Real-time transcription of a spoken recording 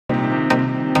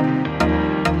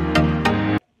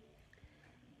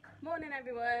morning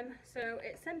everyone. So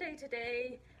it's Sunday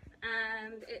today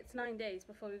and it's 9 days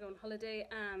before we go on holiday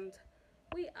and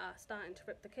we are starting to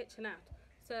rip the kitchen out.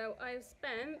 So I've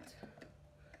spent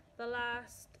the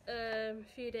last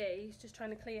few days just trying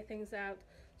to clear things out.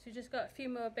 So we've just got a few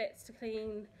more bits to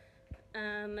clean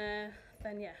and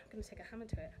then yeah, I'm going to take a hammer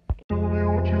to it.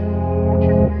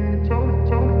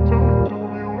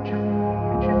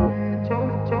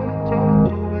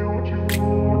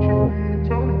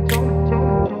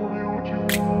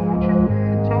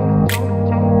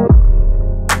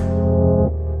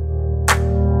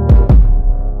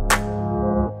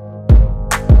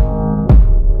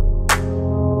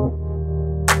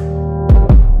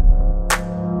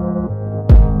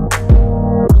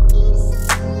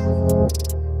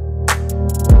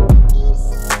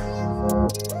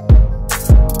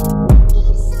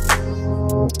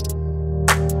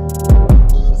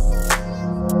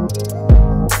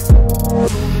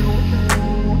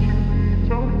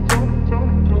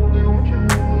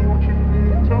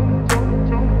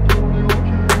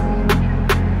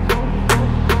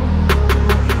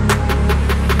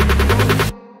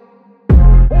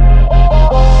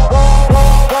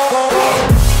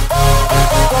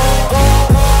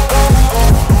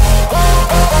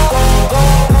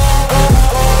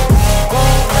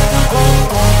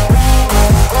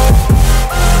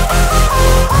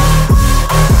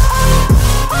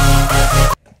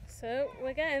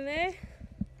 We're getting there.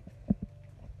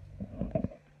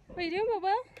 What are you doing,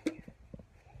 Will?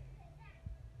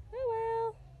 Oh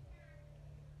well.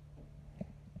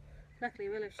 Luckily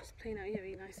Willow's just playing out here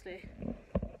very nicely.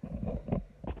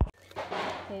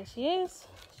 There she is.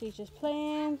 She's just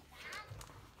playing.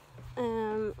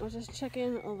 We're just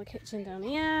checking all the kitchen down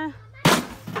here.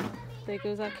 There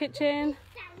goes our kitchen.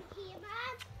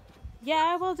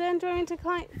 Yeah, well done. Do you want me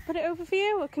to put it over for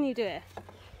you or can you do it?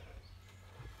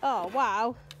 Oh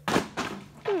wow,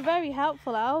 you were very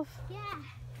helpful, Alf. Yeah.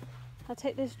 I'll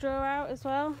take this drawer out as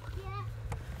well.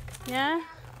 Yeah.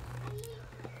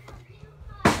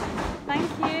 Yeah?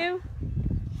 Thank you.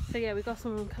 So yeah, we got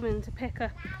someone coming to pick up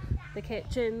the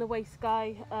kitchen, the waste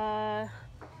guy,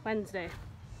 Wednesday.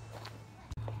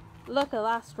 Look at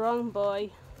that strong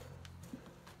boy.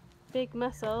 Big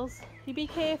muscles. You be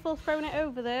careful throwing it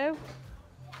over though.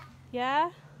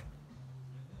 Yeah?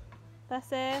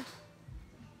 That's it.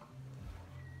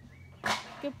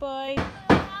 Good boy.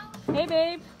 Hey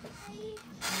babe.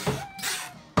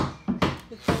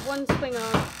 We've got one swing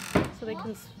on so they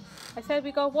can. I said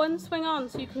we got one swing on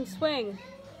so you can swing.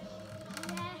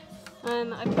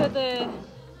 And I put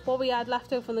what we had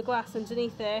left over on the grass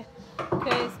underneath there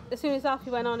because as soon as Alfie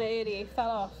went on it earlier, it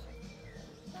fell off.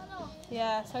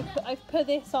 Yeah, so I've put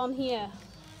this on here.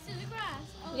 So the grass?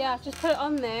 Oh. Yeah, I've just put it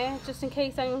on there just in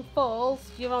case anyone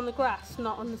falls. You're on the grass,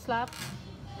 not on the slab.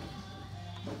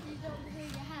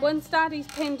 Once Daddy's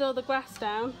pinned all the grass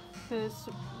down, because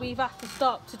we've had to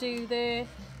stop to do the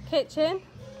kitchen,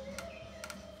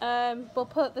 we'll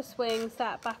put the swings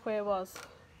back where it was.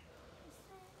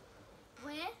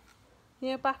 Where?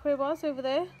 You know, back where it was, over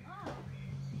there? Oh.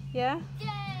 Yeah?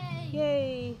 Yay!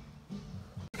 Yay!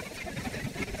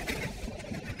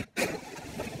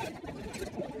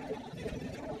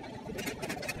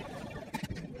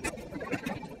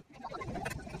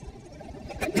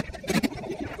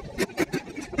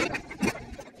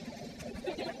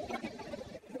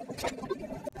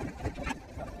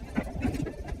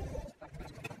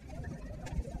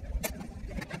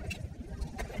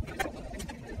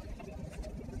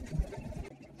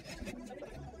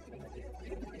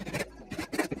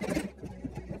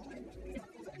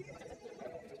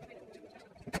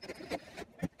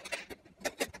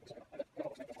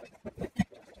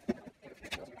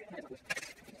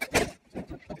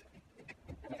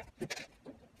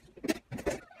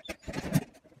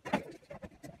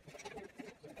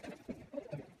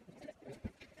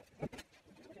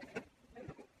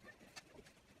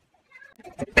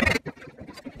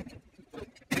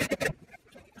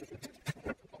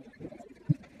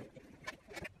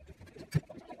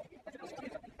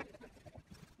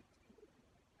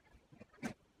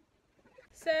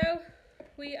 So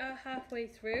we are halfway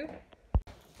through.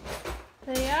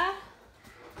 There you are.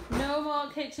 No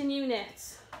more kitchen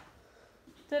units.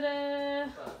 Ta-da!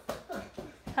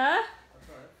 Huh?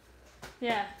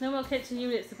 Yeah, no more kitchen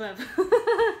units above.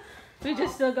 We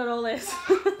just still got all this.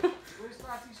 Where's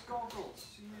Daddy's goggles?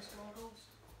 See his goggles?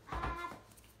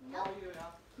 No. Oh,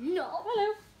 yeah. No.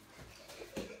 Hello.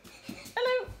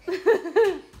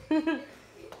 Hello.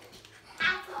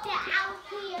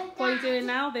 What are you doing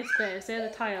now, this bit? Is there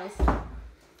the tiles?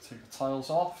 Take the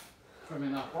tiles off, put them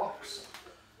in that box.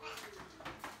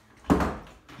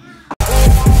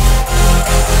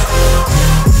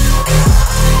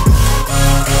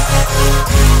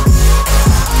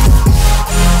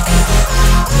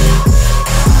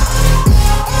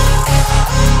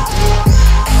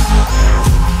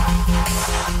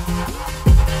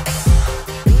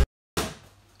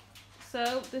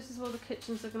 what the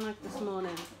kitchen's looking like this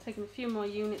morning. Taking a few more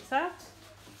units out.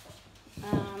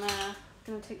 And I'm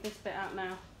going to take this bit out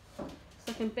now. It's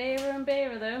looking barer and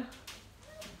barer though.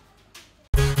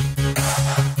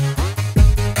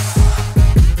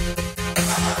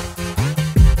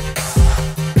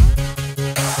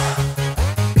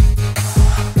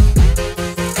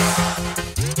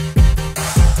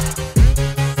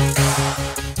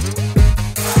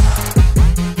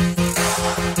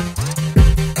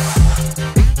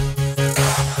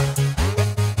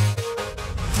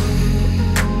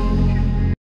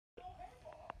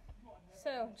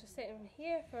 So, just sitting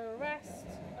here for a rest.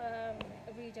 I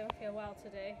really don't feel well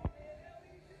today.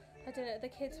 I don't know, the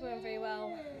kids weren't very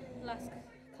well last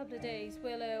couple of days.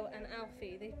 Willow and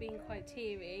Alfie, they've been quite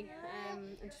teary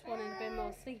and just wanting a bit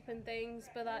more sleep and things,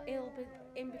 but that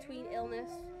in between illness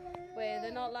where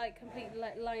they're not like completely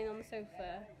like lying on the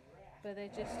sofa, but they're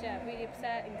just really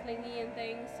upset and clingy and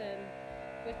things, and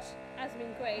which hasn't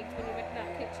been great when you're ripping out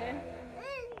the kitchen.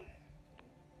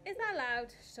 Is that loud?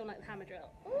 Just don't like the hammer drill.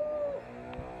 Ooh.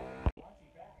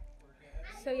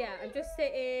 So yeah, I'm just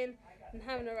sitting and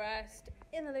having a rest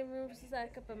in the living room for a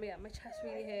second, but yeah, my chest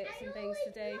really hurts and things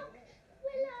today.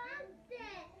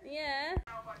 Yeah.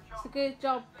 It's a good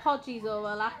job Podgy's all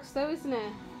relaxed though, isn't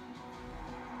it?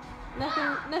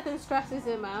 Nothing stresses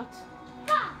him out.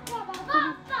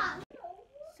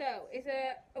 So it's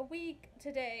a week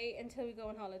today until we go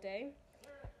on holiday.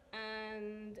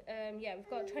 And yeah, we've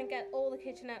got to try and get all the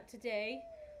kitchen out today.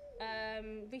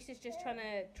 Reese is just trying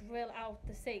to drill out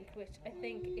the sink, which I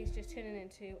think is just turning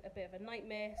into a bit of a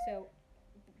nightmare. So,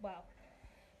 well,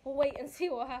 we'll wait and see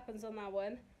what happens on that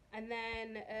one. And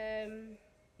then,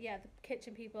 yeah, the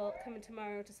kitchen people coming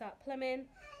tomorrow to start plumbing.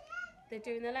 They're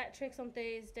doing the electrics on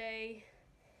Thursday.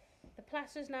 The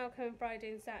plaster's now coming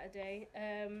Friday and Saturday.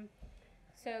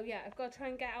 So yeah, I've got to try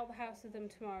and get out the house with them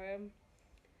tomorrow.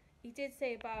 He did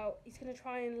say about he's going to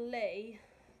try and lay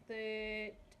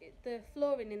the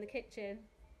flooring in the kitchen.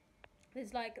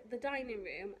 There's like the dining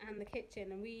room and the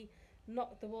kitchen, and we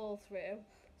knocked the wall through,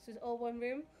 so it's all one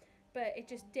room, but it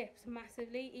just dips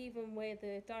massively. Even where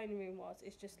the dining room was,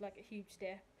 it's just like a huge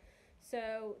dip.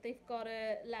 So they've got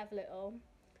to level it all.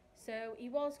 So he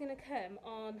was going to come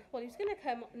on, well, he was going to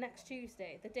come next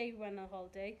Tuesday, the day we went on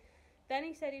holiday. Then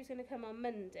he said he was going to come on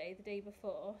Monday, the day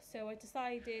before, so I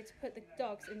decided to put the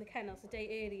dogs in the kennels a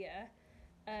day earlier,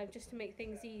 just to make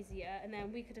things easier, and then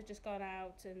we could have just gone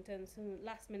out and done some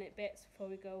last minute bits before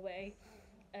we go away.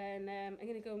 And I'm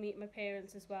going to go meet my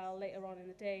parents as well later on in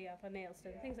the day, have our nails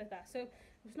done, things like that. So it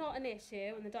was not an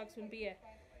issue and the dogs wouldn't be here.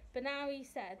 But now he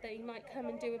said that he might come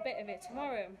and do a bit of it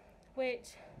tomorrow, which,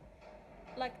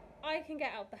 like, I can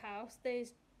get out the house.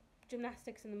 There's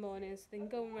gymnastics in the morning, so they can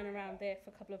go and run around there for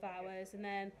a couple of hours, and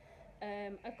then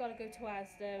I've got to go to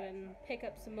Asda and pick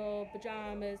up some more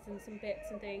pyjamas and some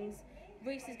bits and things.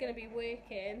 Reese is going to be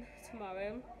working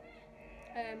tomorrow,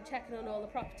 checking on all the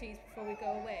properties before we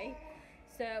go away,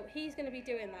 so he's going to be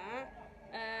doing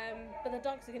that, but the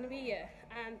dogs are going to be here.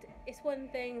 And it's one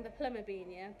thing the plumber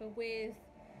being here, but with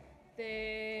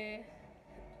the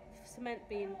cement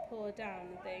being poured down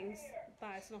and things,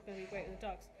 that's not going to be great with the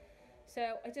dogs.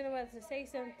 So I don't know whether to say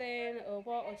something or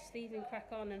what, or just leave him crack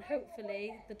on, and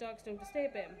hopefully the dogs don't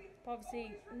disturb him. But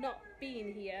obviously not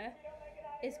being here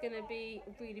is going to be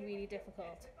really, really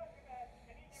difficult.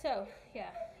 So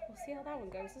yeah, we'll see how that one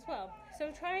goes as well.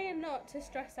 So trying not to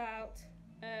stress out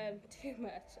too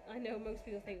much. I know most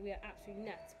people think we are absolutely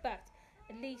nuts, but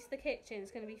at least the kitchen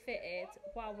is going to be fitted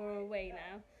while we're away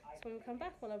now. So when we come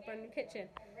back, we'll have a brand new kitchen.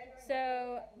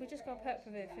 So we just got to put up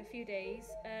with it for a few days.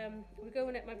 We're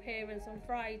going at my parents on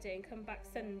Friday and come back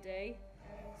Sunday.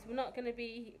 So we're not going to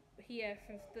be here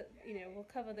for the, we'll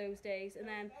cover those days, and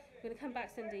then we're going to come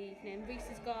back Sunday evening. Reese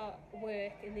has got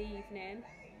work in the evening,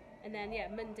 and then yeah,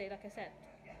 Monday, like I said,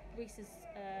 Reese has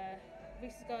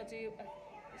got to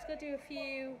do a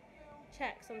few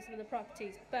checks on some of the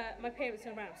properties. But my parents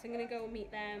are around, so I'm going to go and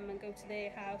meet them and go to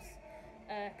their house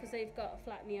because they've got a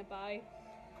flat nearby.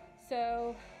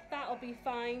 So that'll be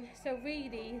fine. So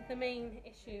really, the main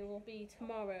issue will be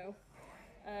tomorrow,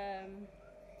 and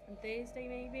Thursday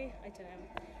maybe. I don't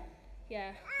know.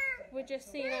 Yeah, we're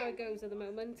just seeing how it goes at the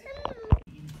moment.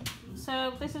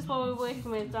 So this is what we're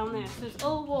working with down there. So it's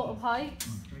all water pipes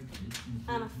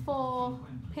and a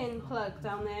 4-pin plug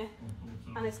down there,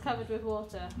 and it's covered with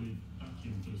water.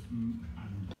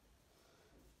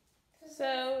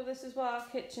 So this is what our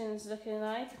kitchen's looking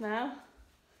like now.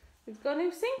 We've got a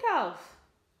new sink, Alf.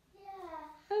 Yeah.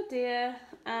 Oh dear.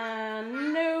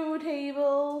 And no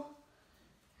table.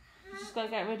 Just got to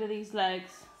get rid of these legs.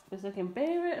 It's looking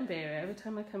barer and barer every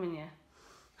time I come in here.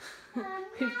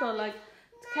 We've got like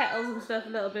kettles and stuff a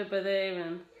little bit by there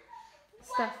and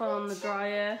stuff on the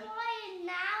dryer. Drying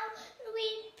now.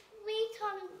 We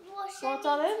can't wash What, any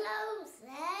darling? clothes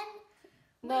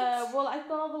then. No, well, I've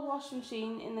got the washing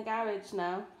machine in the garage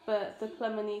now, but the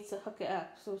plumber needs to hook it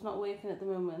up, so it's not working at the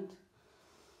moment.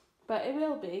 But it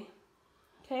will be.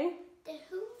 Okay? The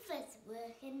Hoover's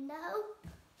working now.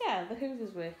 Yeah, the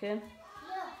Hoover's working.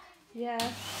 Look. Yeah.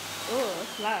 Oh,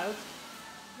 it's loud.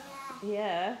 Yeah.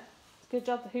 Yeah. It's a good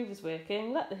job the Hoover's working.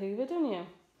 You like the Hoover, don't you?